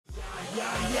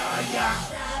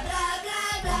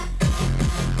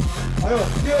还有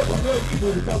第二团队衣服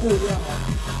比较不一样啊，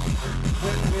这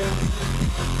边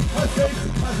看谁死，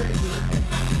看谁死。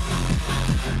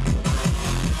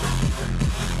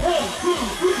1、2、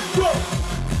3、go！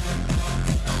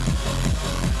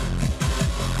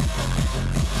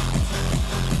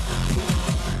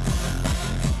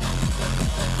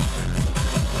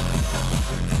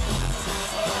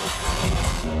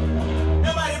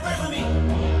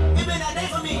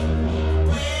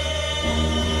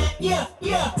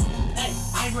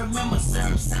 Remember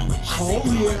syrup sandwiches. Oh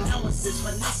yeah.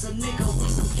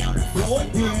 Oh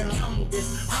yeah.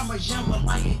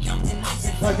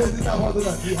 那这次大花真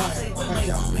的很厉害，看一下。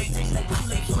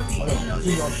哎呦，是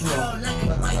哦是哦。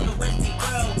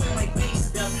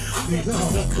女生好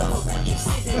像比较好看。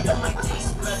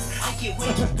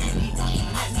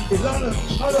你知道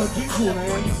他的很清楚呢。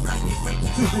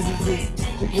是，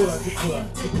辛苦了。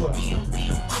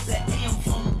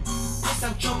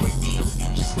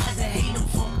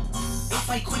If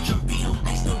I quit your beat,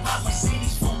 I still rock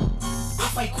Mercedes phone.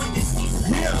 If I quit this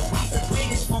season, I still beat the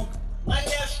greatest phone. My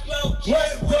left stroke,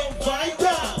 right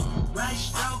down. Right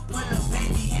stroke, put a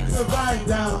baby in the right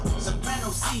down.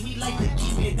 Soprano see me like to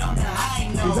keep it on the high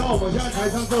note. 你知道我们现在台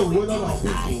上这5位都老屁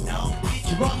股，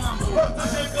你放这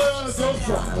些歌只有爽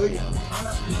而已。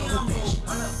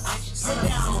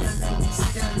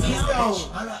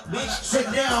Sit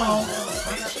down,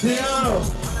 sit down,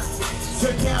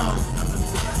 sit down.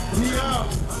 Yeah,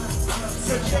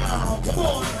 sit down, come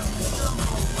on.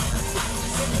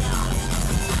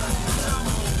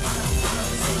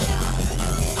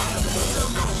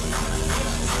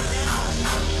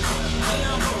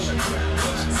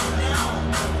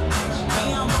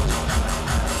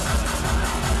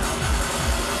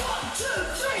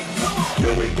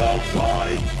 Here we go,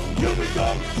 party. Here we go,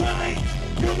 drink.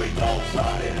 Here we go,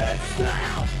 party. Let's go.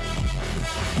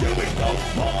 Here we go,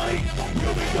 party.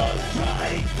 Here we go,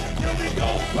 drink. Here we go,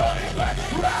 party. Let's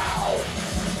go.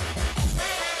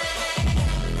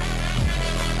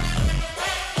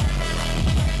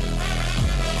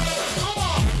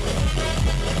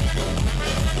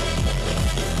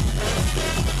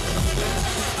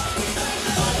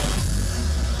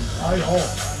 哎呦！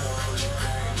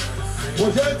我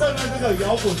现在站在这个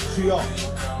摇滚区哦，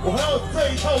我看到这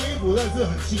一套衣服真的是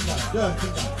很性感，真的很性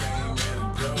感。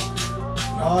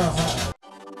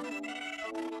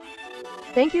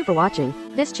Thank you for watching.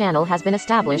 This channel has been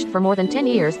established for more than 10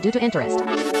 years due to interest.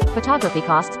 Photography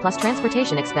costs plus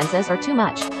transportation expenses are too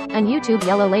much. And YouTube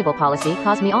yellow label policy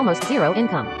caused me almost zero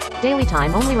income. Daily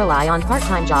time only rely on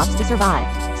part-time jobs to survive.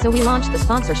 So we launched the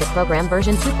sponsorship program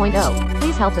version 2.0.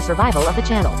 Please help the survival of the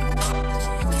channel.